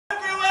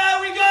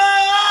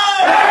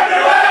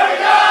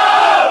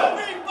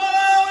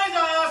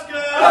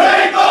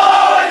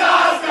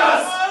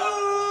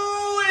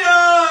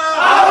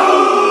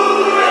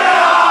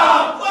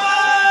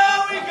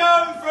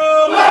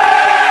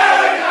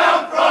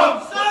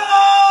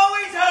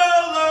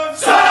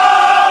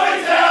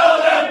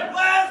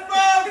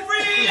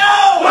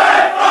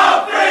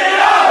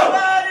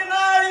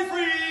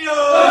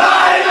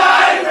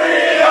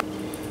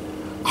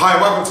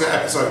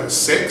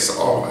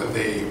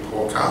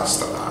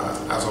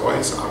PortCast. As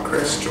always, I'm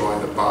Chris,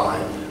 joined by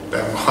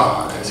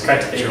Benoit. It's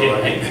great to be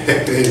here, mate.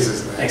 It is,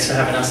 isn't it? Thanks for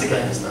having us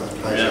again. It's a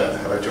pleasure. Yeah.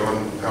 Hello,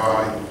 Jordan. How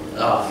are you?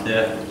 Oh,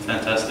 yeah,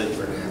 fantastic.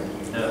 Brilliant.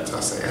 Yeah.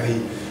 Fantastic.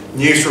 Any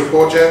news to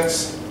report,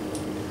 gents?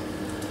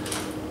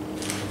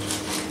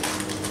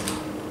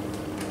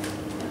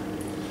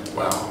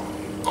 Well,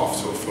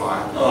 off to a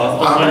fly.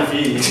 Oh, I'm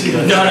waiting for you.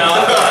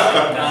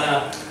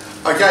 No.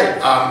 Okay,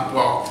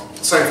 well,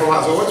 same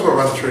format as always. We'll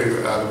run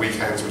through the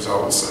weekend's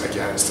results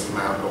against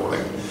Mount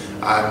Lawley.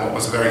 What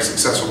was a very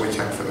successful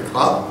weekend for the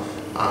club.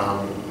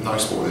 No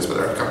spoilers, but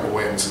there are a couple of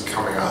wins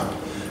coming up.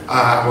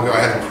 We'll go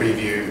ahead and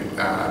preview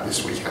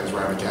this weekend's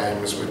round of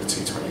games with the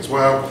T20 as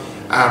well,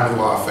 and with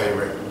all our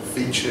favourite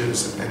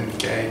features and end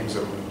games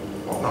and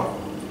whatnot.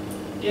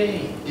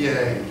 Yay!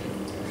 Yay!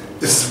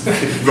 This is a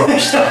big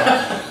rubbish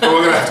stuff, but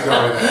we're going to have to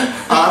go with it.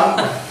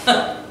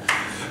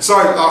 So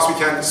last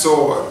weekend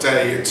saw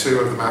day 2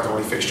 of the Mount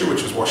Lawley fixture,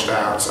 which was washed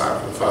out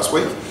for the first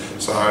week.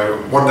 So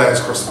 1 day is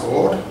across the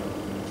board.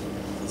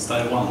 It's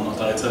day 1, not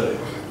day 2.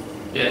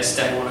 Yeah, it's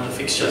day 1 of the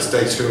fixture. It's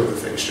day 2 of the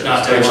fixture. No,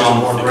 It's day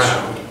 1 one of the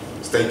round.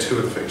 It's day 2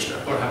 of the fixture.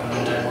 What happened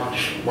on day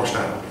 1? Washed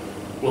out.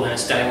 Well, then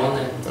it's day 1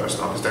 then. No, it's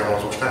not, because day 1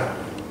 was washed out.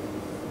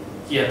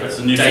 Yeah, but It's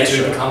a new day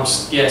fixture. 2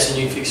 becomes, yeah, it's a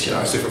new fixture.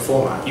 No, it's a different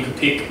format. You could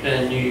pick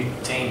a new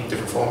team.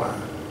 Different format.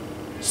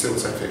 Still the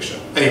same fixture.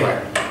 Anyway,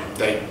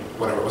 day,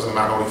 whatever it was, in the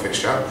Mount Lawley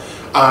fixture.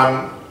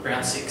 Round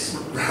 6.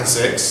 Round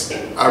 6. No.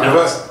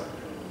 Reverse.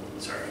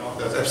 Sorry, go on.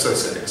 That's episode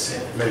 6.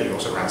 Yeah. Maybe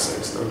also round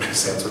 6. That would make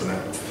sense, wouldn't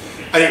it?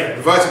 Anyway,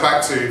 reverting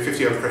back to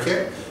 50 over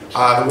cricket.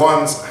 The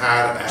Ones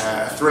had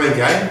a thrilling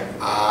game.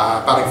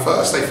 Batting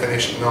first, they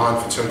finished 9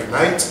 for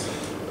 208.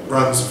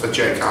 Runs for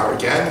Jay Carter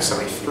again,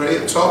 73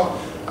 at the top.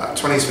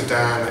 20s for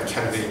Dan,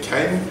 Kennedy and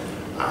Kane.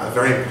 A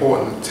very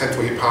important 10th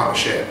wicket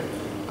partnership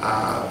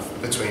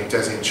between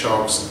Desi and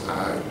Chogs,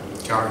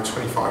 garnering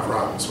 25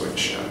 runs,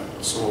 which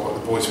saw the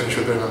boys finish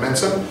with a bit of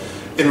momentum.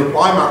 In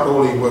reply, Mount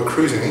Lawley were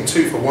cruising,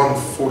 2 for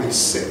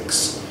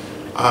 146.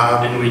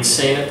 And we'd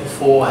seen it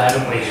before,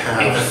 hadn't we?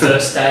 In the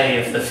first day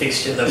of the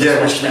fixture that was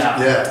washed out.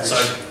 Yeah. So,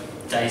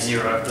 day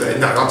 0.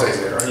 No, not day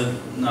 0.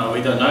 No,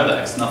 we don't know that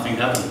because nothing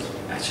happened.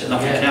 Actually,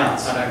 Nothing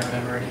counts. I don't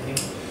remember anything.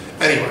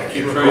 Anyway,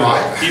 You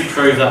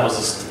prove that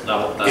was that's in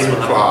what happened.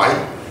 reply,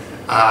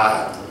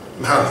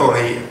 Mount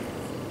Lawley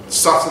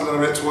started a little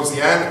bit towards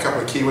the end, a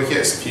couple of key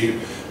wickets, a few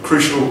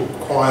crucial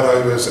quiet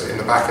overs in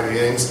the back of the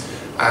innings,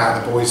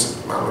 and the boys,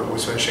 Mount Lawley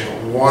boys finishing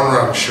 1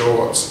 run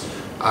short.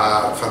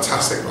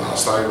 Fantastic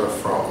last over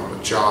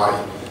from Jai,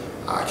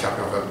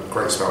 capping off a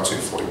great spell,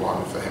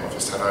 241 for him off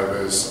his 10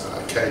 overs.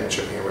 Kane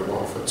chipping in with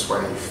 1 for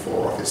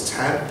 24 off his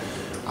 10.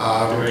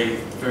 Very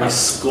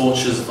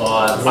scorches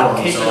vibe.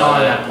 But keep an eye on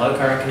that bloke.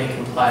 I reckon he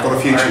can play. Got a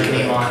future, I reckon he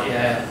yeah. might.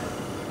 Yeah.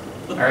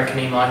 I reckon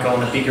he might go on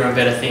to bigger and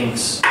better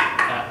things.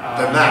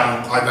 Than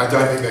that, I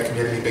don't think they can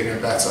get any bigger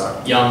and better.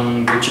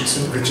 Young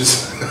Richardson.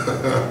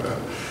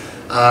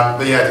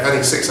 But yeah,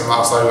 defending 6 and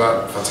last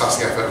over,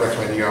 fantastic effort.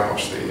 Recommend you go and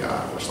watch the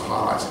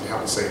highlights if you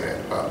haven't seen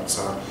it. But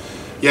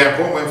yeah,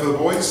 important win for the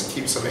boys.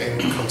 Keeps them in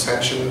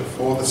contention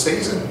for the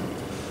season.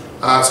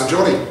 So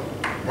Geordie,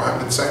 what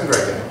happened in the second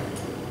grade game?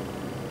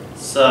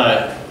 So,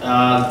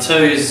 the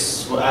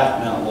twos were at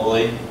Mount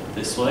Lawley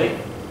this week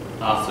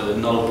after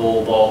not a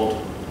ball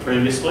bowled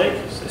previous week.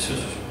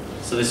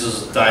 So this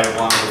was day 1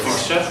 of the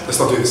fixture. Let's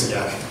not do this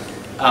again.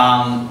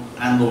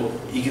 And look,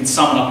 you can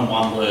sum it up in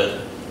one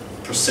word: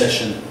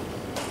 procession.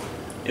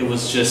 It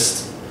was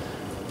just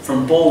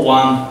from ball 1.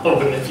 I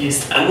wouldn't have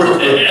used that. I was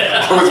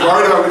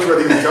worried about which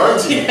word he was going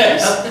to use.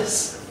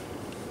 Yes.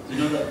 Do you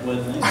know what that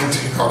word means? I do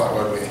know what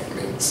that word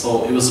means.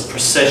 Well, it was a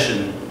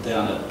procession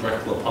down at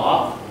Breckler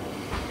Park.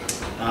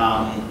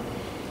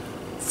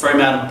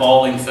 Fremantle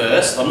bowling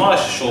first. I'm not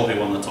actually sure who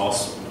won the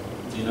toss.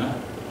 Do you know?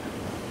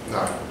 No.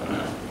 I don't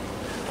know.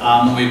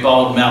 We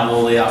bowled Mount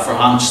Lawley out for a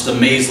hunch, the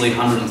measly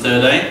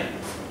 113.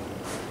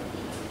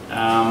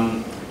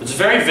 It was a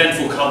very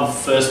eventful couple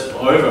first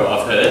over,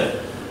 I've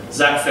heard.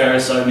 Zach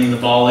Ferris opening the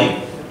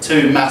bowling,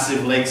 2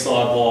 massive leg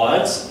side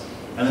wides,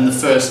 and then the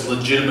first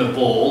legitimate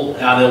ball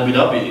out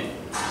LBW.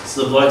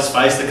 So the bloke's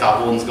faced a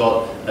couple and's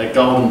got a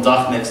golden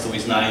duck next to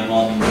his name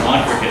on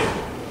my cricket.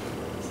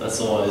 So that's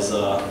always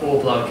Poor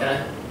bloke,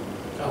 eh?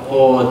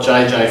 or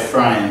JJ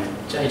Frame.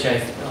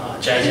 JJ.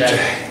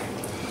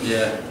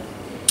 Yeah.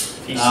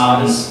 Few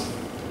sliders.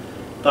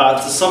 But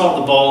to sum up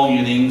the bowling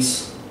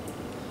innings,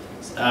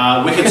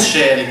 wickets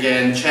shared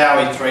again.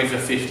 Chowie 3 for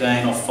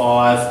 15 off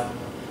 5,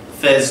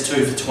 Fez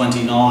 2 for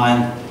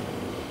 29,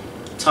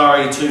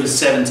 Tari 2 for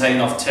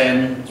 17 off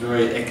 10,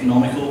 very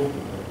economical.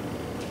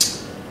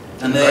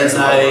 And then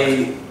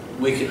a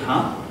wicket,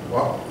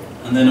 What?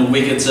 And then a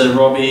wicket to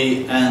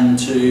Robbie and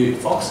to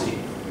Foxy.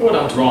 Well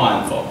done to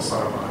Ryan Fox. I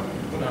don't know.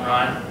 Well done,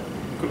 Ryan.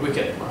 Good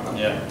wicket.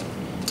 Yeah.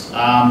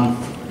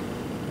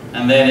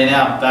 And then in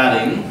our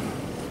batting,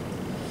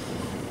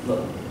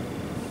 look,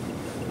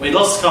 we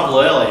lost a couple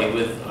early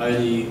with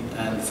Odie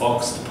and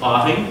Fox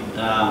departing,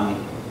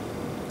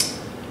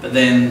 but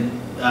then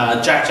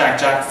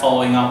Jack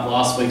following up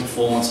last week's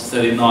performance of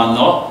 39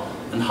 not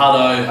and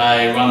Hutto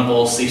a run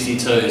ball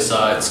 62.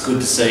 So it's good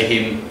to see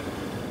him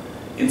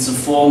in some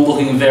form,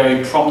 looking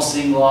very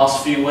promising the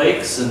last few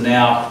weeks, and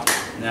now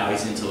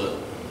he's into it.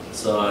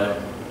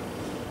 So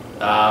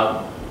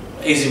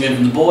easy win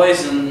from the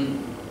boys,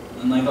 and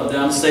they got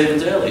down to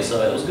Stevens early,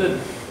 so it was good.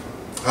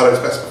 Hutto's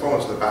best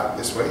performance of the bat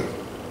this week,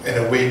 in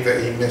a week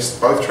that he missed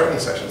both training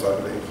sessions, I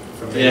believe.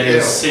 Yeah, he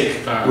was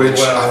sick apparently. Which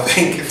I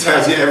think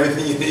tells you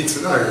everything you need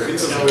to know. Really,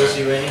 tells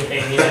you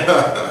anything, yeah.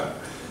 Well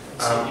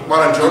done, I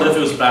wonder if Jordan. he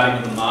was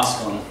batting with the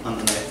mask on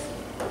underneath.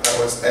 That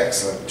was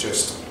excellent,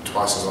 just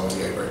twice as long as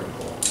the A grade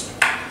report.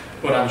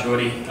 Well done,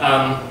 Geordie.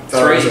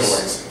 Threes.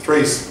 Threes.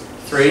 Threes.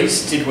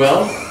 Threes did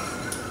well.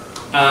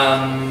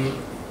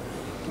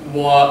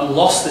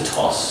 Lost the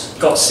toss,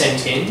 got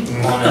sent in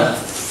on a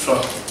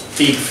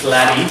big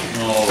flatty.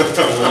 Oh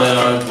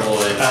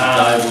boy.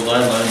 Today will they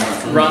learn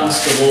that.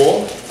 Runs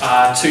galore,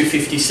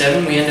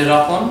 257 we ended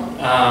up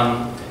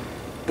on.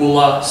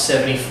 Buller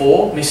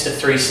 74, Mr.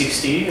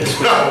 360 as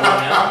we call him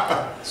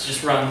now. It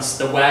just runs,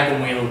 the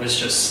wagon wheel was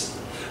just...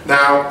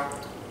 Now,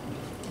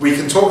 we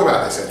can talk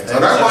about this innings. I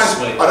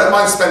don't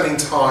mind spending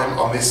time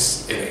on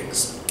this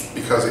innings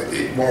because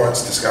it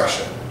warrants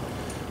discussion.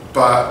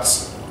 But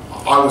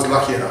I was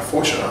lucky enough,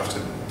 fortunate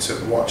enough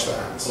to watch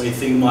that. Well, you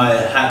think my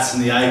hat's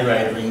in the A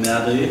grade ring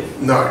now, do you?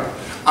 No,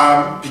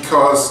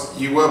 because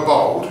you were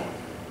bowled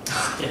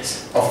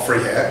Yes. off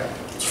free hit.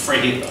 It's a free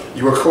hit though.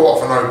 You were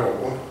caught off a no ball.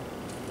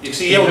 You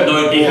see, he heard the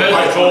call. He heard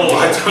the call.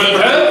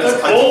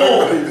 I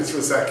don't believe this for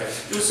a second.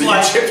 It was So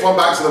like, you chipped one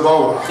back to the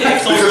bowler Yeah,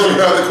 because you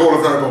heard the call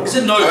of no ball. he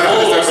said no ball.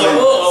 I was like,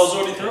 oh, I was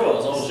already through it. I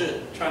was like, oh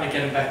shit. Trying to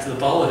get him back to the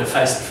bowler to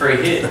face the free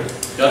hit.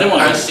 Yeah, I didn't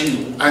want to go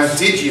single. And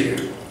did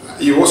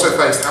you also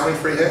faced how many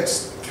free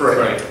hits?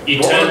 Three.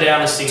 You turned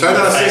down a single. Turned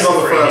down a to face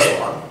single on the free first hit.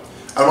 one.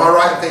 Am I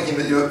right in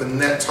thinking that the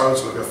net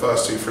total of your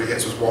first two free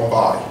hits was one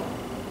by?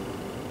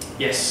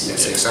 Yes.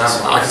 Yes,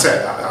 exactly. I can say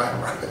that. I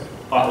am right.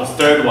 Like the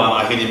third one,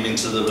 I hit him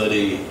into the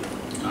bloody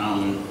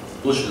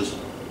bushes.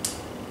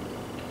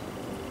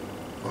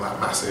 On that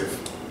massive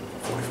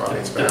 45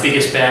 inch The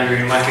biggest boundary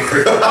in Wacker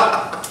cricket.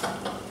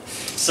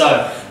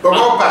 So, But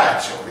well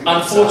back, surely.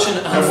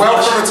 Unfortunately,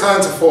 welcome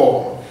return to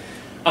form.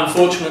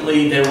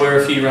 Unfortunately, there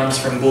were a few runs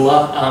from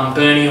Buller.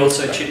 Bernie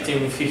also chipped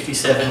in with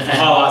 57, The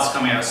highlights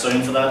coming out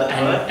soon for that.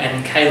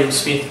 and Caleb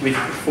Smith with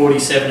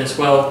 47 as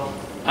well.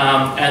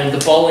 And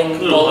the bowling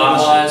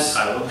wise,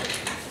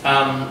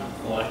 I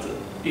liked it.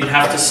 you'd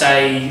have to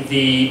say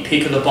the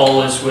pick of the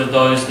bowlers were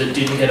those that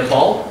didn't get a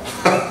bowl,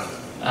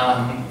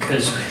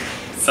 because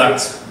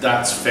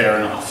That's fair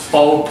enough.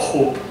 bowled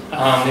poop.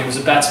 It was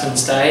a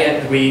batsman's day,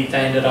 and they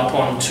ended up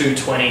on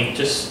 220.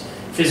 Just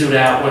fizzled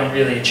out. Weren't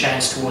really a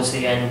chance towards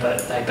the end, but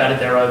they batted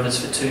their overs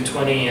for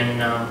 220, and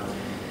not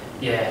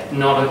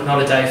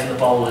a day for the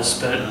bowlers.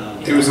 But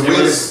It was the It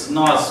weirdest. was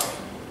nice,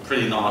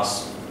 pretty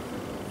nice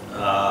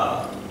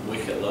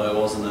wicket though,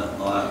 wasn't it?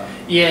 Like,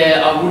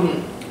 yeah, I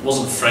wouldn't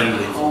wasn't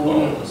friendly for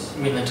bowlers.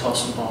 win the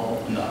toss and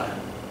bowl. No.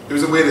 It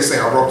was the weirdest thing.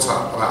 I rocked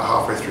up about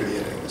halfway through the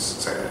innings,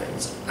 second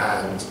innings,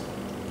 and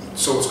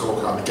saw the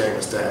scorecard. The game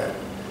was dead,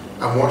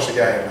 and watched the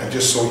game and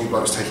just saw you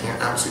blokes taking an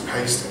absolute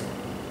pasting.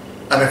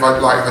 And if I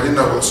didn't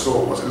know what the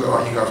score was, it looked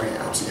like you guys were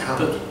getting absolutely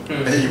hammered.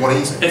 And you won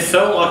easy. It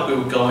felt like we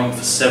were going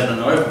for 7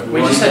 and over.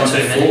 We just had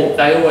too many.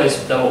 They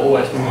were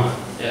always behind.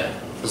 Yeah.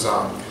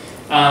 Bizarre.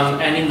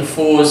 And in the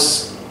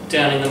fours,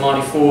 down in the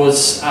mighty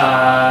fours,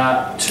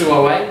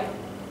 208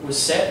 was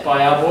set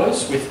by our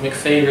boys, with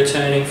McPhee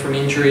returning from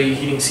injury,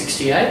 hitting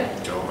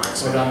 68. Joel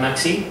Max. Well done,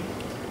 Maxi.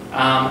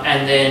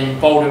 And then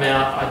bowled him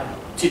out. I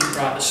didn't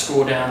write the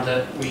score down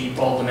that we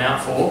bowled them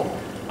out for,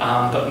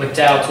 but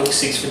McDowell took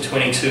 6 for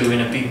 22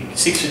 in a big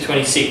 6 for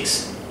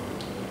 26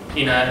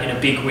 in a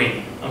big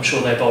win. I'm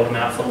sure they bowled him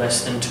out for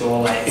less than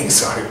 208. I think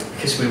so.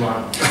 Because we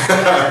won.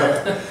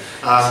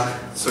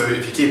 So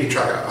if you're keeping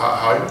track at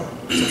home,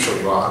 which I'm sure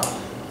you are,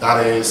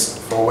 that is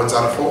 4 wins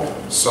out of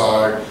 4.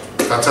 So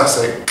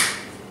fantastic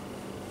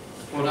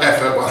Well done.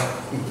 effort. Well,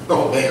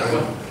 not me. I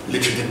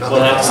literally did nothing.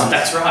 Well,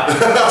 that's right.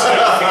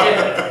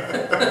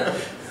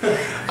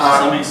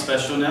 Something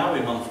special now.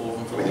 We won 4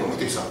 from 4. We didn't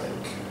do something.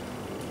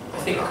 I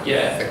think, I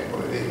yeah. think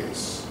what it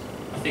is.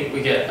 I think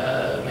we get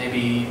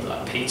maybe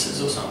like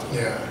pizzas or something.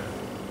 Yeah.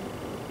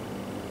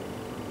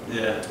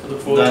 Yeah. I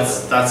look forward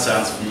to That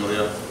sounds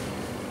familiar.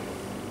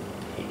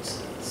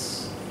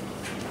 pizzas.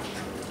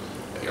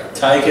 There you go.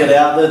 Take it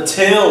out the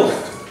till.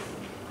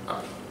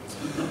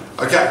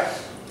 Okay.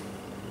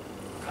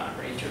 Can't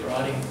read your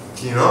writing.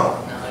 Do you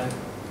know? No.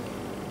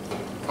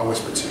 I'll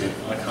whisper to you.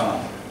 I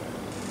can't.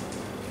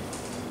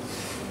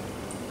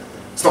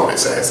 It's not what it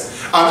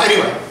says.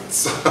 Anyway,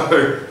 so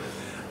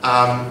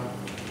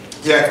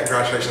yeah,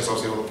 congratulations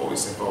obviously all the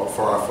boys involved.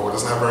 404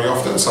 doesn't happen very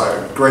often,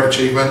 so great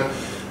achievement.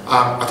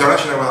 I don't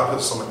actually know whether I put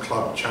this on the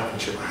club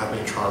championship. I haven't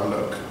even tried to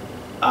look.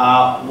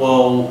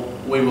 Well,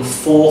 we were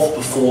 4th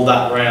before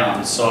that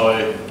round,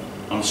 so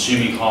I'm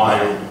assuming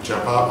higher. Maybe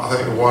jump up. I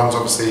think the one's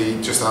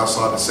obviously just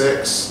outside the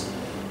 6.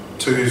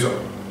 2's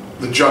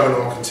the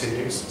juggernaut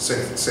continues,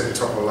 sitting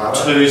top of the ladder.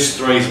 2s,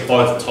 3s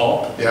both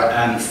top,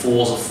 Yeah. and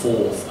 4s are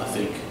 4th, I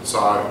think. So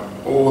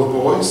all the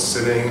boys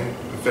sitting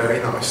very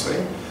nicely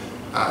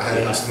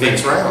heading into the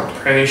next round.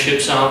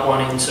 Premierships aren't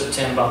won in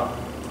September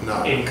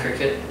No. in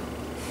cricket.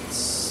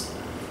 It's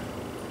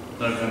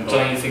November.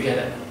 Don't you forget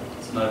it.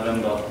 It's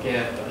November.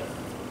 Yeah, but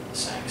the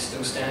saying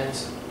still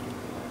stands.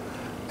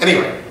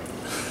 Anyway,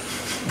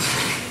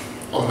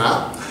 on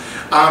that.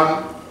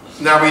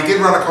 Now we did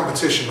run a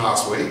competition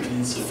last week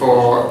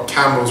for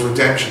Campbell's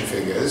redemption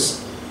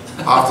figures.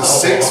 After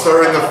 6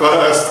 for in the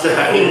first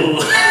game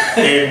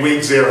in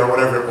week 0,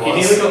 whatever it was.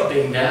 He nearly got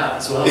beamed out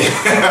as well.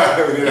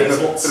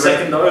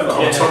 Second over.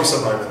 Cole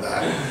Thompson moment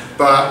there.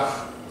 But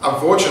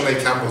unfortunately,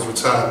 Campbell's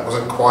return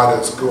wasn't quite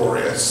as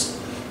glorious,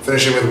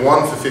 finishing with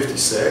 1 for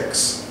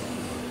 56,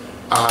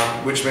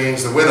 which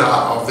means the winner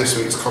of this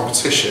week's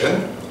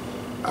competition,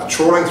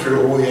 trawling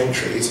through all the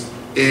entries,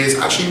 is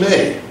actually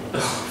me.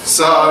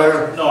 So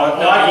No,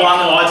 I won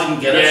and I didn't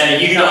get it. Yeah,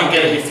 So you don't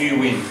get it if you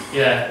win.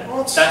 Yeah,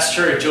 What? that's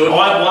true. Jordan,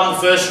 I won the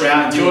first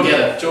round and didn't get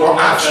it. Jordan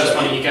Well, won the first actually-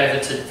 one and you gave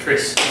it to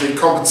Chris. the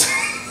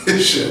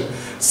competition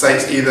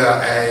states either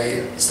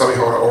a stubby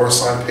holder or a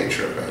signed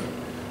picture of me.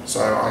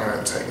 So I'm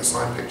going to take the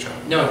signed picture.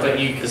 No, but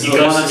you Is you the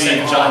got one to of the you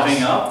second jumping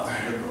class. up?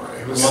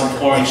 It The was- one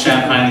pouring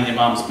champagne in your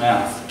mum's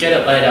mouth. Get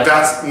it later.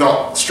 That's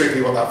not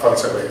strictly what that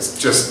photo is.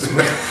 Just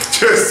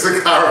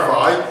to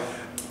clarify,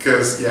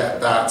 because yeah,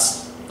 that's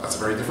a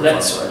very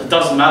different photo. It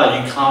doesn't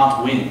matter, you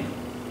can't win.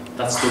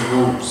 That's the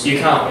rules. You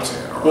can't win.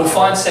 Yeah, alright. We'll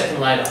find second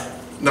later.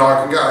 No,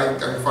 I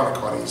can find it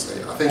quite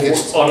easily. I think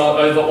it's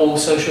Over all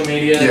social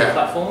media Yeah.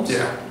 platforms.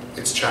 yeah,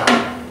 it's Chow.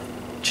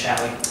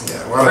 Chowie.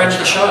 Yeah, well, Friend of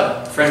the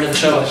show. Friend of the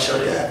show,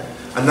 actually. Yeah,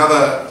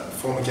 another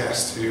former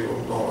guest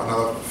or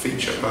another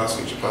featured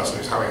person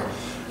who's having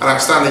an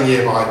outstanding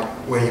year by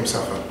winning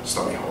himself a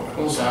stubby holder.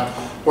 Well done.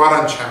 Well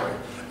done, Chowie.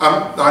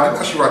 No, I didn't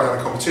actually write down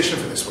a competition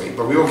for this week,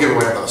 but we will give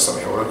away another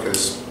stubby holder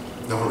because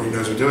no one really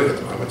knows what we're doing at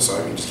the moment,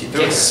 so we just keep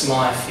doing Guess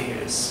my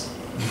figures.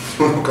 it.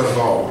 You're not going to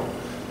bowl.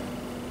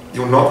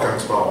 You're not going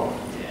to bowl.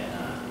 Yeah.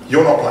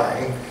 You're not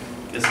playing.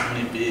 Guess how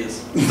many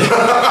beers?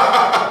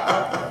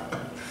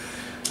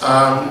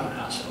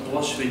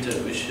 What should we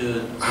do? We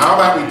should. How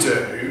about we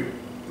do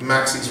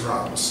Maxi's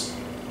runs?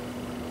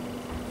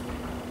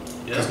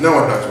 Yeah, Because no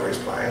one knows where he's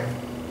playing.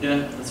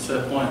 yeah, that's a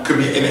fair point. Could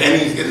be in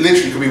any. It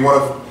literally could be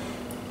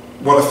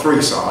one of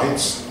 3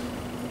 sides.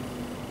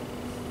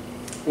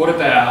 What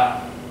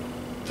about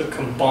the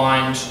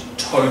combined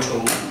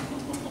total?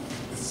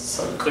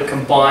 The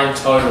combined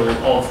total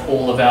of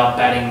all of our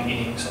batting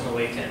innings on the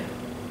weekend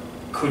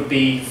could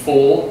be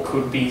 4,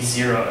 could be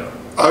 0.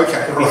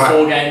 Okay, Could be right.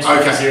 4 games, could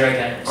be Okay. 0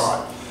 games. All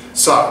right.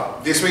 So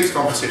this week's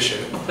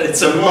competition, It's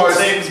The a more most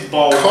teams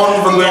bowl. 90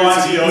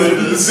 convoluted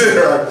overs.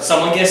 0,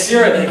 Someone gets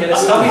 0, they get a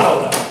stubby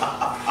holder.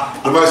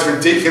 the most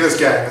ridiculous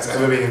game that's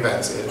ever been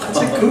invented. That's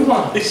a good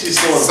one. This is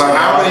sort of. So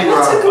how many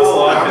That's a runs? good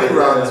one. How many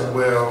runs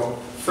will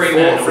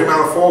Fremantle.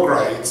 Fremantle 4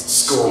 grades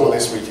score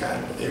this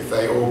weekend if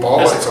they all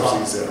bowl? As a It's club.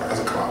 obviously 0 as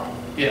a club.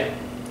 Yeah.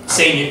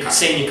 Senior cricket.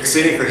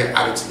 Senior cricket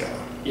added together.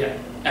 Yeah.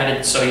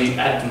 Added, so you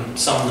add them,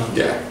 sum them.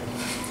 Yeah.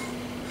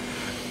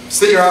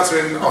 Stick your answer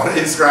in on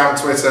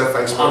Instagram, Twitter,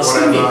 Facebook, It's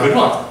gonna be a whatever. good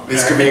one.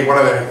 This could be one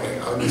of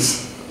anything.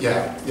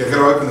 Yeah, you're going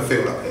to open the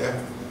field up here.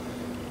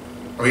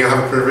 Are we going to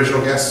have a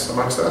provisional guess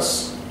amongst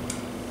us?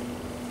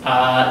 No,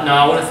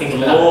 I want to think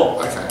The about it. law,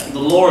 Okay. the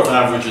law of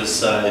averages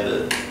say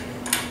that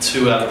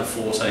 2 out of the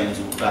 4 teams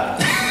will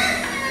bat.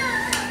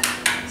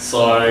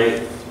 So,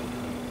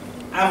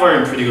 and we're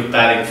in pretty good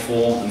batting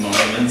form at the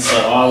moment, so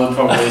I would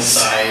probably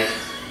say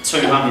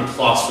 200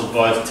 plus for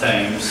both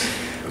teams.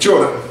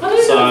 Jordan. I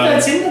don't So- know if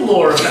that's in the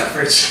law of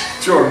average.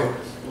 Jordan.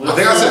 I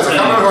think I can't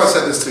remember who I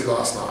said this to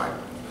last night.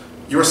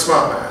 You're a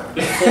smart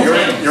man.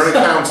 You're an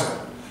accountant.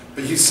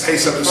 But you say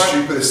some of the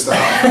stupidest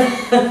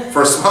stuff.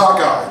 For a smart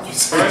guy, you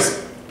say.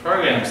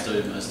 Programs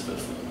do most of it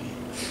for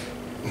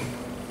me.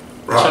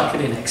 Right. Chuck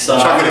it in So Excel.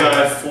 Chuck I'm it in. going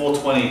to go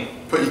 420.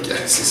 Put your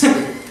guesses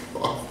in.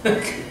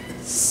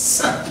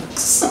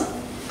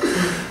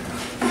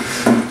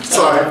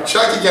 So,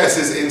 chuck your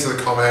guesses into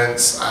the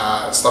comments,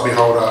 stubby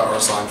holder or a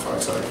signed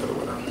photo for the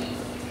winner.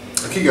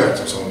 I keep going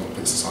until someone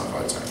picks a signed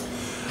photo.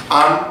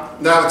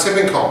 Now, the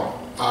tipping comp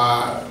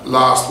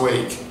last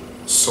week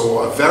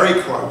saw a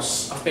very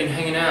close, I've been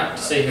hanging out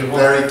to see who won.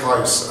 very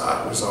close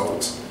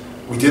result.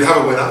 We did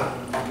have a winner.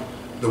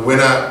 The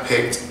winner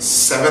picked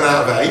 7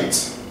 out of 8,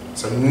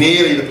 so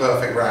nearly the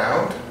perfect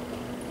round.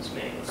 It was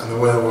me. And the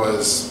winner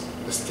was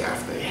Mr.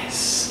 Gaffney.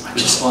 Yes. I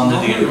Which one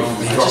did he get wrong?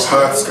 He got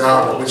Perth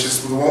Scarborough, which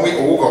is the one we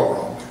all got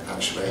wrong,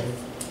 actually.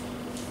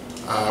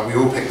 We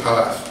all picked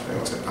Perth. We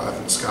all picked Perth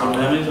and How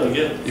Scarborough. many did I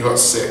get? You got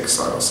 6,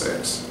 I got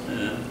 6.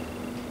 Yeah.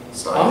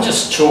 So, I'm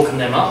just chalking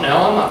them up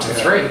now. I'm up to Yeah.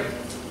 3.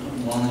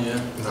 1, yeah.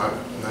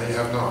 No, you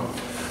have not.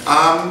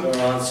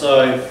 Alright,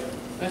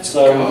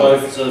 so we'll go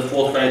to the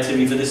 4th grade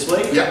tipping for this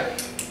week. Yeah,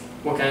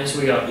 What games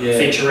have we got? Yeah.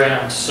 Feature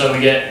rounds. So we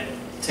get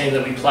the team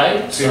that we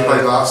played. team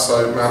played last,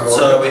 so Mount Lawley.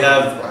 So we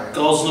have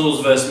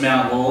Gosnells versus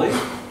Mount Lawley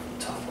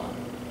Tough one.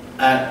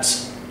 at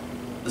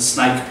the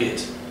Snake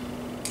Pit.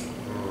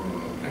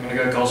 I'm going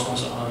to go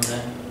Gosnells at home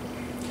then.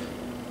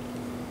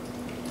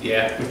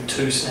 Yeah. With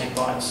 2 snake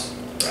bites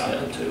rather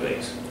than 2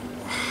 weeks.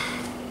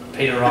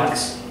 Peter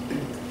Rice.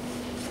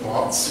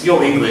 What?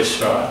 You're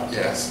English, right?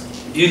 Yes.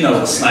 You know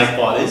what a snake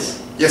bite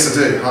is? Yes,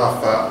 I do.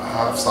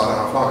 Half cider,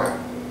 half lager.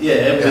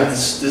 Yeah, but Yeah.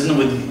 isn't it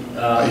with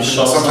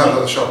shot Sometimes something?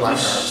 I'll shot black currant.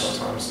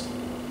 Sometimes.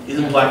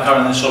 Isn't blackcurrant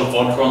and then shot of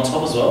vodka on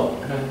top as well?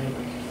 I don't think.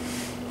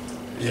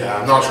 Yeah,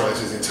 I'm not sure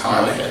this is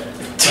entirely. Okay.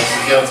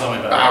 That's the girl told me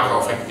about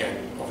Alcohol thing again,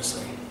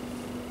 obviously.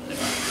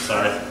 Anyway,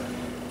 sorry.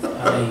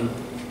 I mean,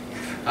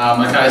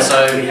 Okay,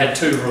 so we had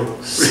 2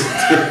 rules.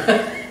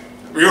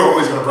 We're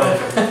always going to break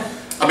them.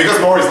 And because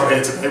Maury's not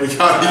here today, we can't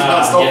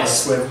stop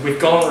yes, us. we've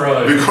gone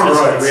rogue. We've gone That's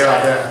rogue, what we it's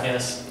are, saying. yeah.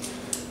 Yes.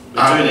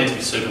 we do need to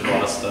be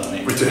supervised, don't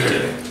we? We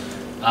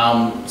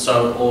do.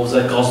 So, or was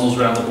that Gosnells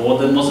round the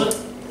board then, was it?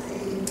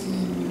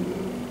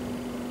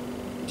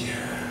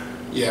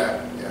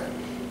 Yeah.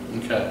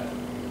 Okay.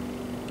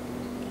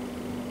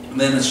 And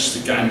then it's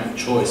just a game of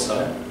choice,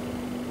 eh?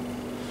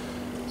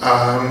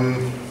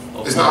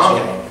 Of It's not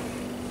watching. arguing.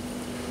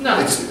 No,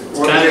 It's game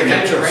what of game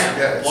the choice. round.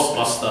 Yeah,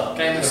 Blockbuster.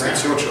 game of the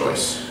it's round. your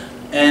choice.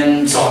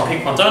 And Go on,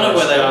 pick one I don't know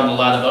first. where they are on the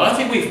ladder, but I don't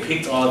think we've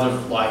picked either,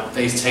 like,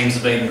 these teams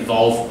have been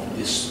involved in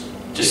this.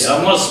 Just-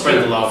 I'm going to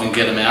spread the love and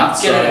get them out.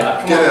 Get it out.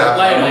 Come Get on, it out.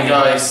 lay I'm it going to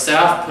on. go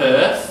South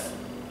Perth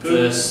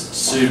versus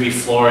Subi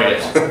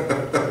Floreat.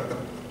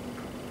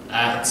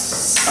 At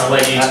I'll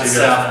let you at two go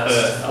South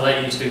first. Perth. I'll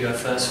let you two go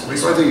first. We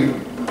got to do,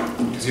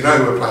 because you know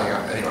who we're playing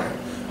at anyway.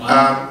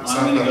 I'm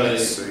South going to Perth go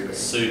against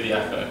Subi.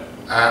 Subiaco.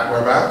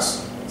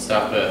 Whereabouts?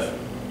 South Perth.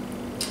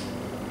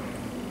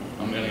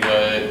 I'm going to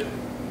go.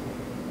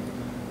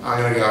 I'm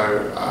going to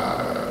go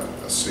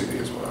Subi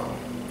as well.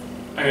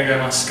 I'm going to go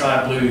my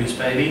Sky Blues,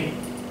 baby.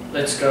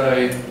 Let's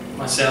go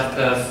my South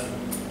Perth.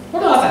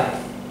 What are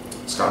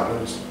they? Sky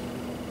Blues.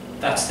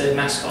 That's their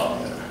mascot.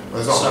 Yeah.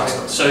 Well, there's not So,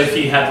 mascots. so if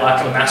you had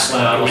like a mascot,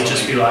 Cloud it or would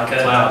just be like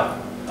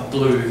Cloud. a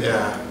blue.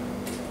 Yeah.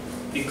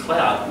 Big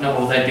cloud. No,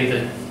 well, they'd be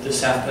the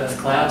South Perth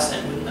Clouds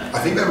then, wouldn't they?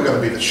 I think they were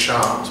going to be the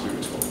Sharks we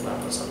were talking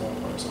about this at one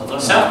point. So I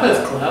don't South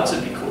Perth Clouds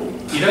would be cool.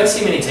 You don't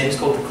see many teams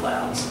called the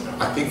Clouds.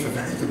 I think for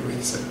very good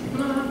reason.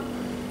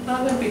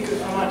 No, that'd be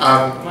good.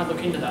 I might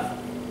look into that.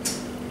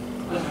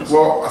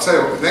 Well, I'll tell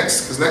you what,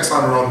 because next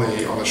time we're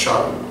on the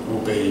show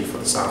will be for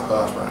the South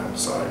Perth round,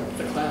 so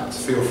The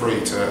Clouds. feel free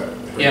to.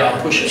 Yeah,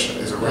 I'll push it.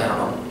 Is around.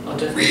 I'll I'm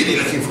definitely. really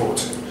looking forward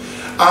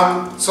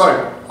to.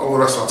 So all the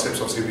rest of our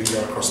tips, obviously, we can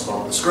go across the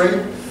bottom of the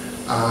screen.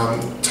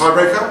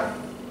 Tiebreaker.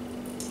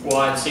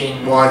 Wides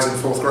in Wides in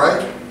 4th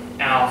grade.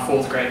 our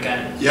 4th grade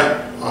game.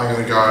 Yep. I'm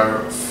going to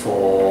go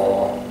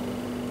for.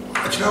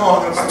 Do you know what?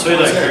 I'm going to back Two-day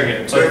towards it.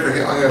 cricket. Two-day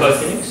cricket. I'm going Both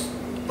for innings.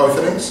 both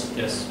innings.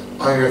 Yes. I'm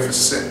going to go for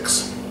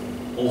 6.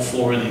 All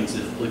 4 innings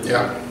if applicable.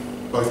 Yeah.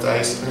 Both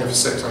days. I'm going for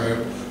 6. I'm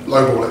going to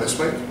lowball it this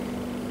week.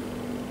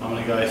 I'm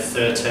going to go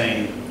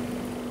 13.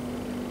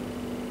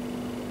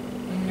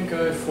 I'm going to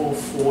go for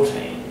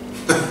 14.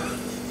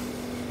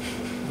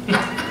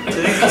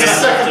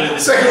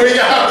 Second week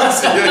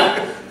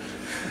out.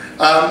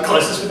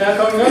 Closest without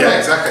going over. Yeah,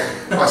 exactly.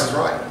 Price is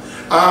right.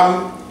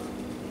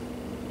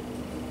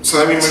 So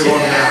let me move on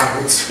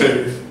now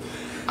to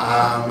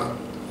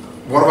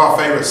one of our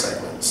favourite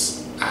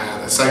segments,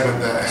 and a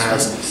segment that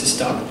has This is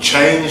done.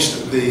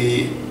 changed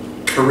the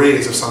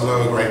careers of some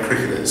lower grade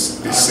cricketers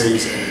this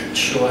season.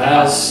 Sure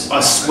has.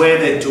 I swear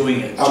they're doing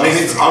it. I mean,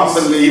 just it's for us.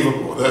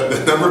 unbelievable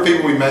the number of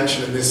people we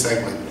mention in this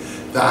segment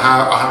that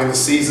are having the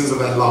seasons of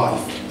their life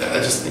that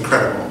are just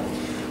incredible.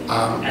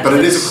 But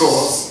it is, of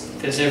course,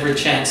 There's every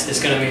chance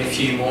there's going to be a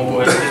few more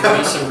boys. There's going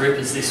to be some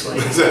rippers this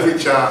week. there's every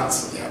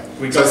chance. Yeah.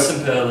 We got So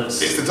some pearlers.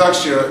 it's the Doug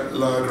Stewart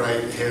lower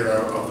grade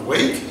hero of the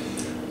week.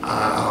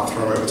 I'll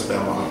throw over to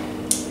Benoit.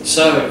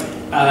 So,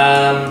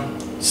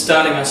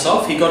 starting us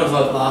off, he got a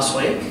vote last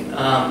week,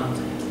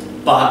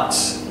 but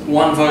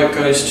one vote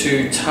goes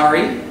to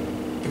Turry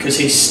because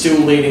he's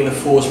still leading the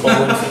fours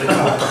bowling for the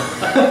club.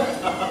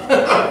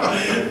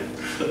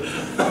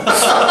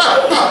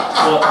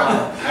 What,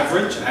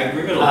 average,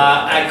 aggregate, or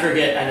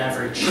Aggregate and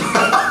average.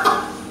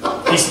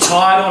 He's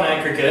tied on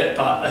aggregate,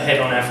 but ahead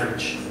on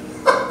average.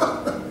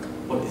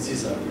 what is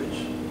his average?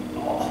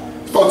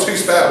 He's got 2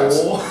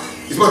 spells.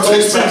 He's got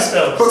 2 spells.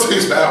 Got 2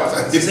 spells.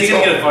 And Is he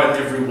going to get a vote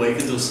every week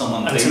until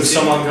someone beats Until him?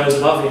 someone goes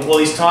above him. Well,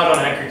 he's tied on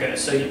aggregate,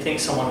 so you'd think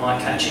someone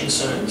might catch him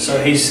soon.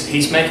 So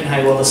he's making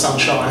hay while the sun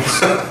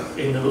shines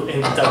in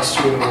the Doug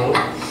Stewart Award.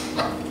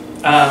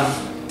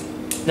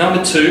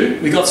 Number 2,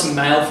 we got some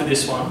mail for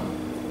this one.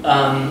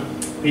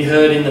 We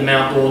heard in the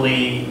Mount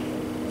Lawley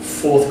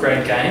 4th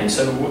grade game,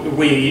 so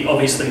we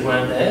obviously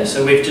weren't there,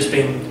 so we've just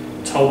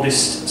been told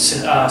this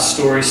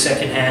story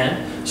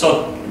secondhand.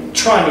 So I'll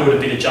try and do it a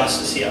bit of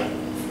justice here.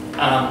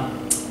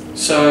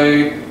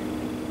 So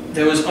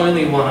there was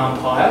only one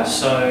umpire,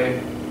 so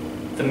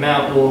the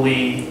Mount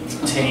Lawley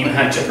team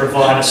had to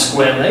provide a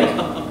square leg.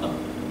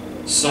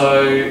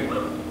 So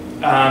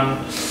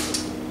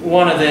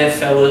one of their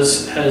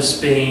fellas has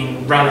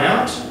been run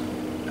out.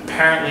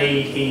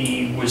 Apparently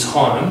he was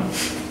home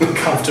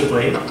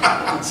comfortably,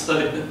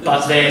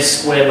 but their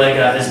square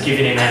legger has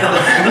given him out.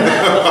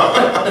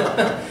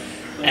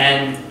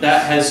 And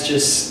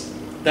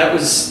that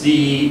was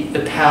the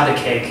powder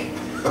keg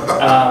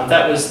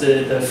That was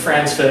the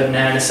Franz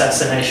Ferdinand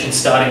assassination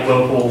starting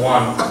World War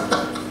One.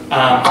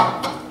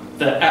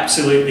 That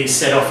absolutely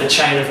set off a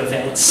chain of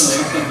events.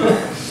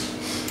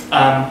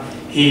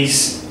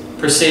 He's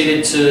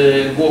proceeded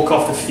to walk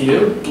off the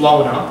field,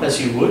 blowing up as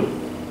you would,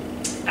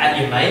 at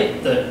your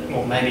mate,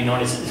 well maybe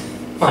not his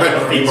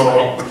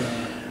mate.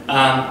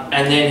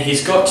 And then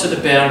he's got to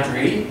the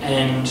boundary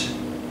and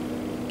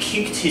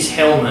kicked his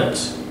helmet.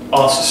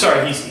 Oh,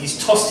 sorry, he's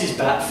tossed his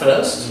bat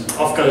first.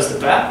 Off goes the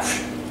bat.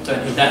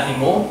 Don't need that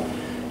anymore.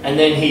 And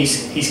then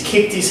he's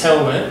kicked his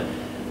helmet.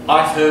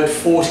 I've heard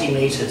 40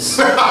 metres.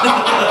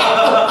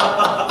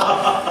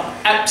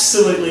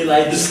 Absolutely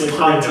laid the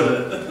slipper into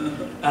it.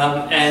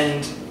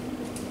 And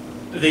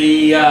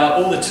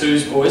all the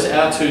twos boys,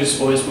 our twos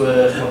boys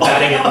were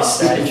batting at this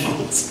stage.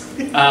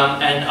 And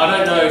I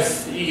don't know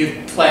if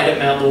you've played at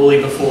Mount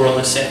Lawley before on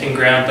the second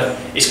ground, but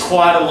it's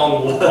quite a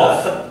long walk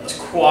off. It's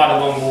quite a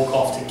long walk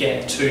off to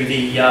get to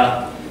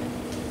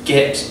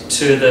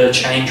the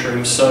change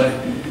room. So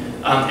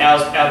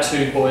our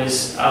two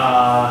boys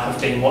have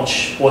been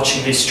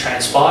watching this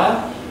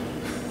transpire.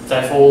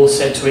 They've all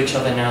said to each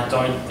other, now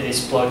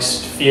this bloke's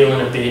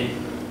feeling a bit,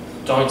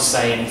 don't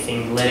say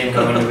anything, let him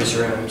go into his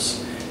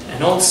rooms.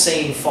 And old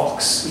Scene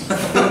Fox,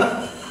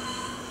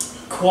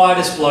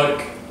 quietest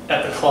bloke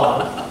at the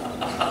club,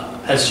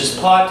 has just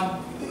piped,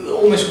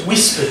 almost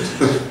whispered,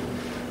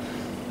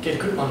 get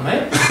a good one,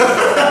 mate.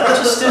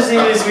 Just as he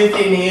was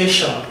within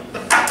earshot.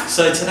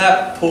 So to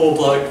that poor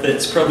bloke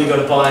that's probably got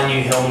to buy a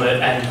new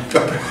helmet and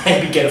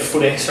maybe get a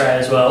foot x-ray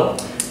as well,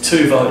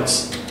 2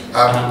 votes.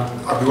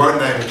 We won't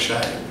name and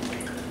shame,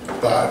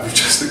 but we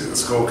just looked at the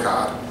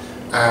scorecard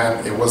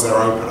and it was their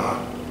opener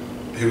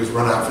who was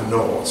run out for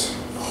naught.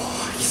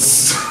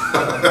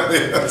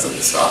 That's a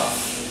tough.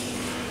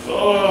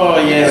 Oh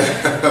yeah.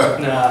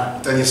 Nah.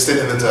 Then you sit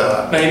in the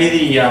dirt. Maybe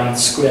the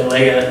square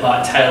legger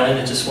tail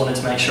ender just wanted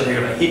to make sure he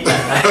got a hit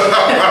that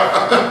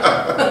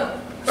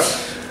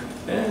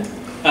yeah.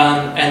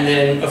 And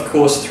then of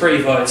course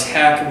 3 votes.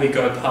 How can we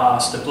go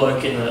past a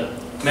bloke in the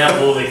Mount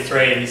Lawley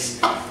 3s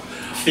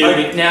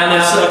fielding? Now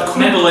I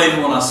couldn't believe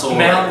when I saw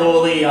Mount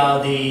Lawley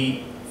are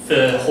the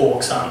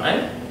Hawks, aren't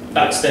they?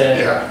 That's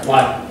their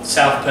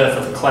South Perth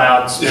of the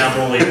Clouds, Mount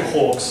Lawley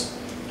Hawks.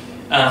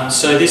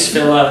 So this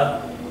fella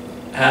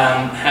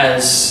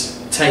has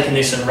taken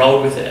this and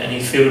rolled with it, and he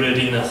fielded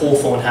in the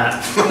Hawthorn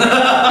hat.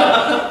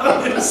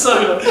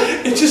 So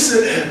it's just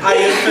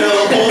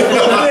AFL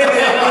Hawthorn.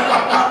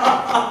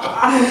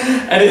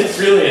 And it's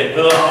brilliant.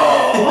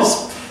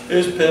 It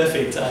was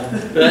perfect.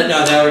 But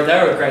no, they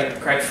were a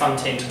great fun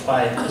team to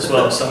play as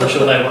well. So I'm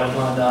sure they won't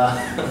mind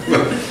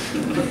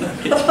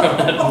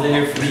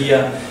there for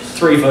the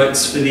 3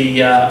 votes for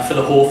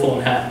the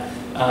Hawthorn hat.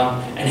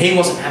 And he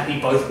wasn't happy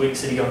both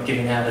weeks that he got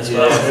given out as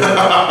well.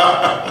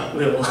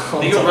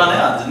 He got run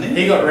out, didn't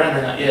he? He got run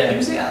out, yeah. He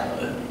was out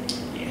though.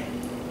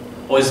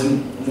 Yeah. Or he's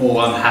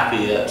more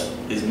unhappy at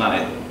his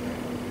mate.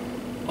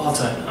 I don't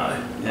know.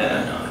 Yeah. I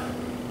don't know.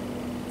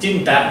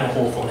 Didn't bat in a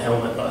Hawthorn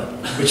helmet though,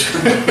 which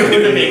would have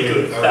been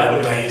good. That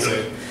would have been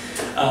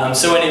good.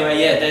 So anyway,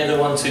 yeah, they're the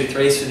 1, 2,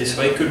 3s for this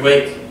week. Good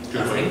week.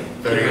 Good week.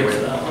 Very good week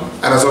for that one.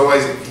 And as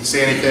always, if you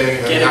see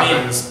anything that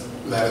happens,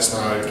 let us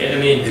know. Get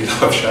them in. We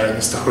love sharing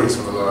the stories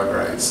from the lower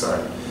grades,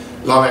 so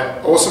love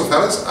it. Awesome,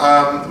 fellas.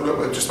 Look,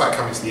 we're just about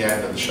coming to the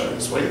end of the show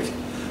this week.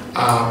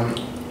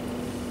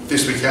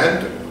 This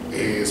weekend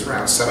is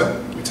round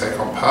 7. We take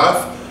on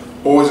Perth.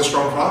 Always a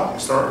strong club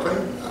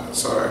historically,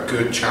 so a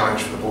good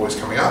challenge for the boys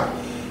coming up.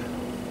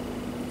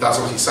 That's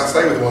obviously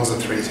Saturday with the 1s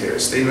and 3s here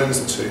at Stevens,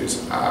 the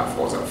 2s,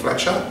 4s at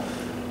Fletcher.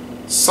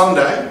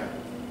 Sunday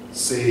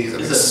sees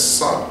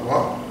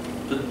what?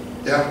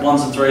 Yeah.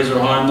 1s and 3s are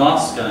at home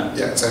last game.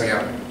 Yeah, same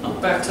again.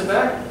 Back to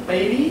back,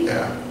 baby.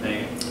 Yeah. There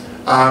you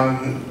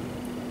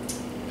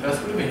Perth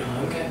would have been a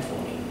home game for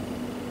me.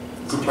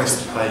 Good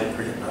place to play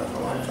cricket, Perth. I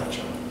like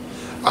Fletcher.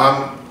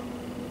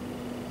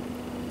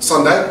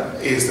 Sunday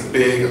is the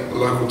big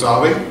local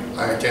derby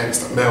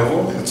against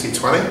Melville in the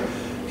T20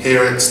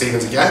 here at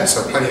Stevens again.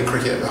 So plenty of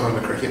cricket at the home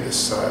of cricket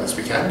this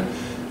weekend.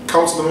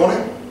 Colts in the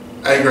morning,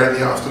 A grade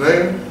in the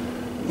afternoon.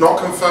 Not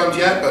confirmed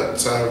yet,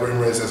 but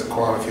rumour is there's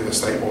quite a few of the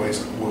state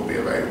boys will be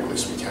available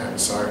this weekend.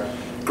 So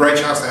great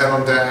chance to head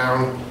on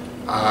down.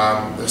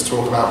 Let's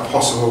talk about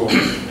possible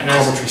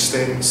commentary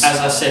stints. As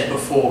I said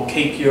before,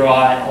 keep your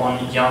eye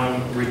on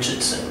young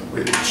Richardson.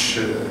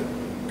 Richard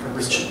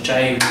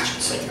J.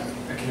 Richardson. Okay.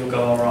 I reckon he'll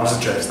go alright. What's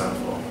the J stand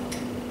for?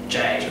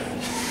 J.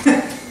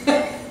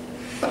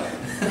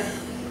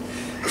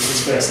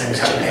 His first name is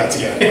J. Had to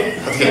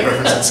get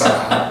references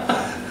somehow.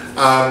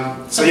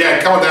 So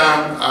yeah, come on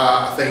down.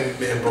 I think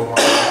me and Paul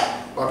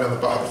might be on the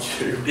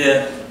barbecue.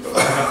 Yeah.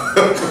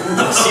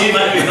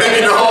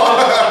 Maybe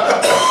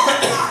not.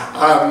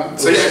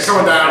 So yeah, come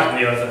on down.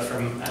 Family over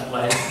from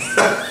Adelaide.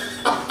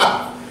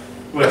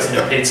 Works in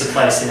a pizza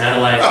place in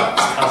Adelaide.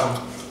 His cousin.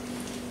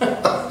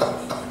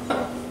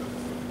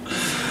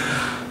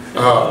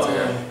 Oh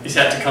dear. He's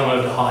had to come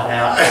over to hide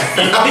out.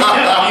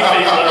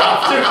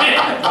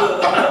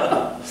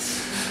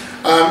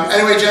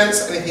 Anyway,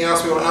 gents, anything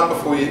else we want to add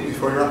before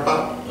we wrap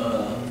up?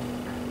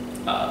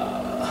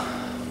 No?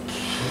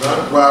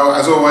 Well,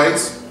 as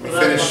always, we Well,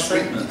 that's finish. my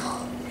segment.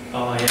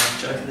 Oh yeah,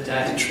 joke of the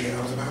day. Literally,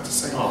 I was about to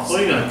say Oh, I this. thought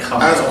you were going to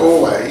come As off.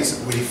 always,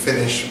 we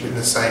finish in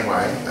the same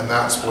way, and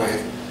that's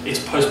with It's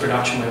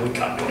post-production where we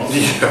cut you off.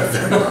 yeah,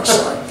 very much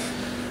so.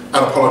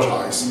 And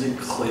apologise. I need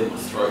to clear my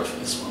throat for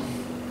this one.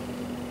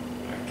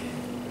 Okay.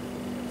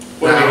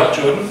 What have you got,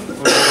 Jordan?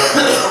 What have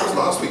you got? What was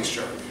last week's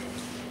joke?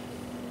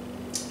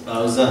 That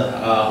was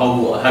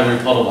a Harry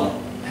Potter one.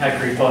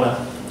 Harry Potter.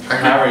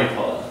 Harry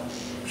Potter.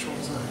 Which one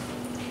was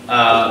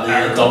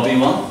that? The Dobby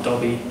one.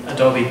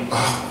 Adobe.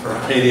 Oh,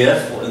 right.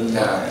 PDF. And,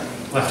 Yeah,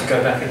 We'll have to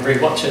go back and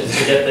rewatch it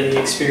to get the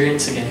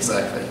experience again.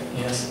 exactly.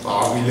 Yes.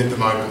 Oh, we lived the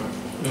moment.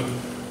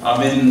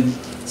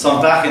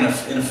 I'm back in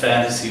a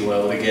fantasy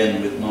world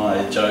again with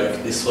my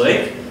joke this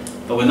week,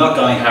 but we're not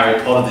going Harry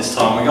Potter this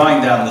time. We're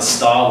going down the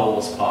Star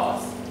Wars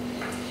path.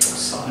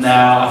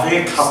 Now, I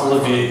think a couple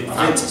of you,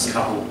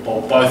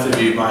 well, both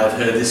of you may have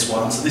heard this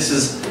one. So this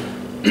is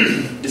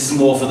this is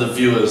more for the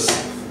viewers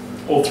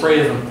All three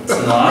of them.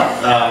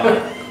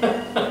 tonight.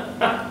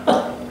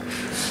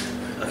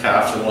 Okay,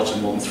 after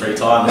watching more than 3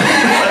 times.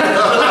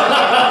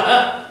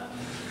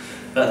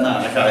 But no,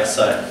 okay,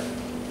 so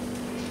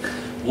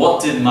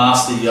what did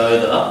Master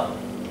Yoda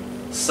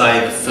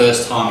say the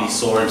first time he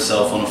saw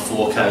himself on a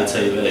 4K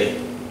TV?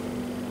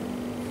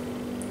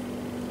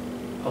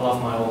 I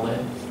love my old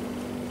man.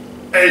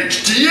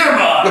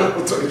 HDMI!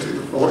 I'll tell you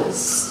the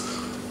voice.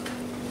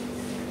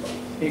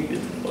 He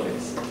did the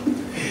voice.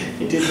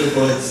 He did the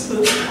voice.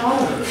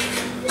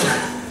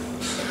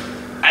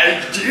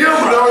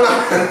 HDMI!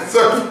 No.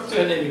 So,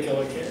 Do I need to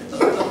go again?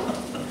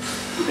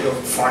 You're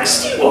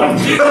feisty one.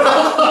 do you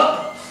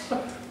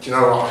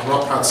know what? I'm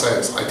not proud to say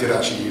this. I did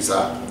actually use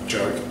that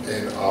joke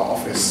in our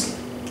office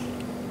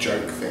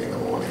joke thing in the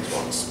mornings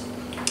once.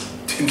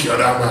 Didn't go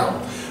down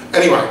well.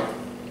 Anyway,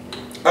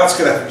 that's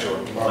good effort,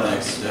 Jordan. Well,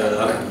 Thanks.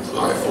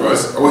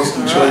 I always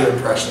enjoy your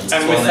impressions.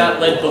 And with that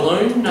lead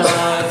balloon,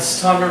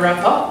 it's time to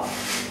wrap up.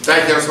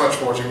 Thank you ever so much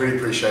for watching. Really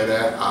appreciate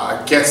it.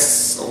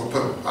 Guests, or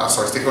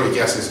stick all your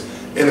guesses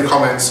in the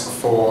comments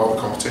for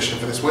the competition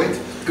for this week.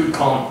 Good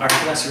comp. I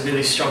reckon that's a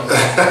really strong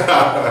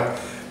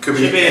Could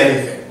be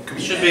anything. Could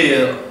be Should be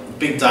a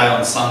big day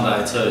on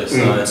Sunday too.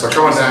 So, So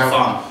come on some down.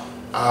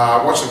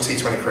 fun. Watch some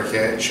T20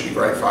 cricket. It should be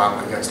great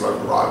fun against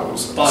local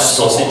rivals. Buy a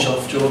sausage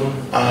off Jordan.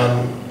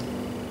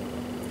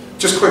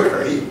 Just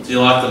quickly, Do you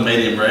like the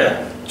medium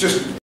rare?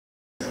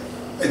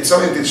 it's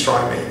something that did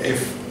strike me.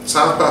 If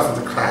South Perth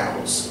are the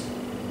Clouds,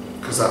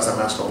 because that's their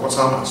mascot. What's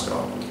our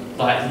mascot?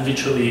 Like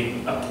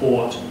literally a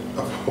port.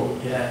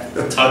 Yeah.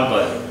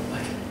 Tugboat.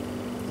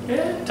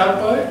 Yeah,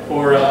 tugboat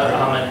or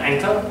an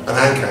anchor. An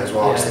anchor as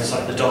well. I was Yeah, it's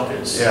thinking. like the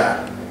dockers.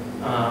 Yeah,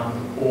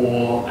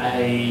 Or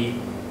a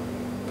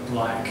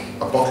like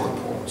a bottle of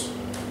port.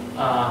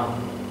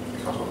 um,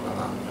 We can't talk about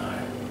that.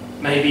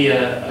 no, maybe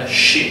a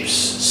ship's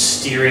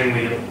steering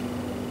wheel.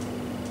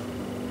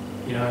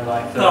 You know,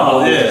 like the Oh,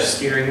 old yeah.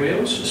 steering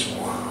wheels, just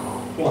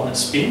one that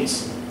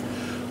spins.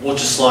 Or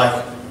just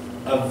like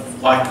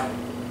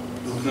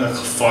looking at a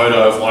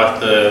photo of like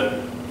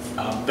the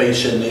B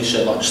shed and E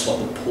shed, like just like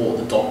the port,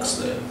 the docks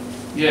there.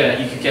 Yeah,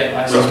 you could get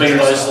like. So it's been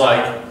dressed those up.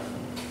 like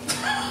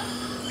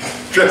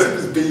Dress up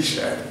as B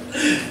shed.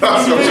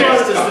 That's You what could it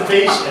dress is. as the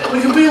B shed. we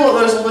could be all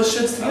those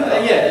sheds together.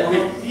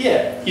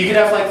 Yeah. You could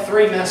have like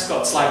 3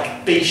 mascots,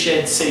 like B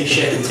shed, C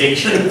shed, and T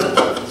shed,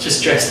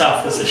 just dressed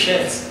up as the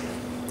sheds.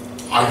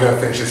 I'm going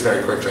to finish this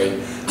very quickly.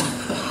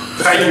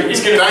 Thank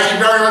you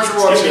very much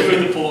for It's going to be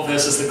watching. the port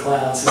versus the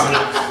clouds, isn't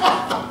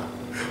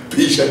it?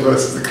 B shed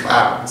versus the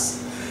Clouds.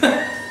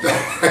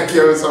 Thank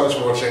you so much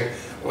for watching.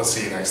 We'll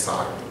see you next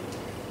time.